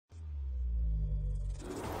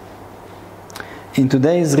In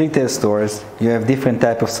today's retail stores, you have different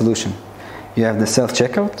type of solution. You have the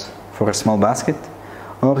self-checkout for a small basket,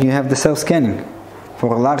 or you have the self-scanning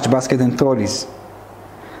for a large basket and trolleys.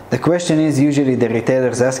 The question is usually the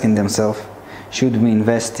retailers asking themselves, should we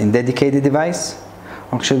invest in dedicated device,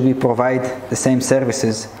 or should we provide the same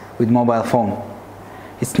services with mobile phone?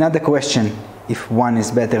 It's not the question if one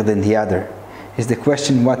is better than the other. It's the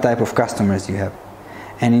question what type of customers you have.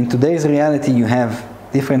 And in today's reality, you have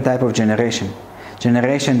different type of generation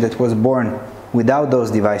that was born without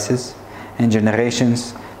those devices, and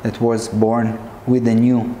generations that was born with the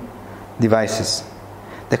new devices.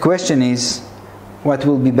 The question is, what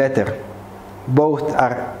will be better? Both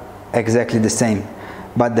are exactly the same,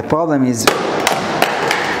 but the problem is,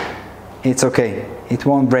 it's okay, it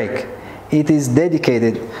won't break. It is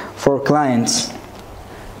dedicated for clients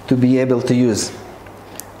to be able to use.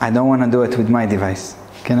 I don't want to do it with my device.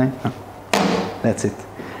 Can I? No. That's it.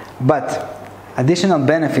 But additional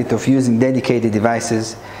benefit of using dedicated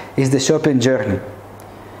devices is the shopping journey.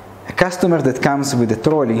 A customer that comes with a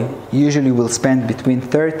trolley usually will spend between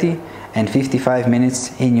 30 and 55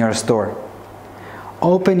 minutes in your store.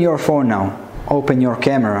 Open your phone now, open your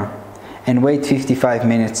camera, and wait 55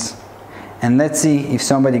 minutes. And let's see if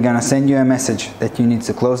somebody gonna send you a message that you need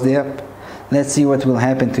to close the app. Let's see what will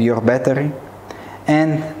happen to your battery.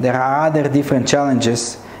 And there are other different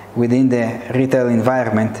challenges within the retail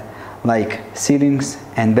environment, like ceilings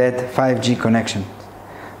and bad 5G connection.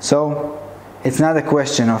 So it's not a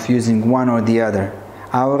question of using one or the other.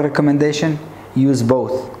 Our recommendation, use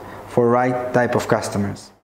both for right type of customers.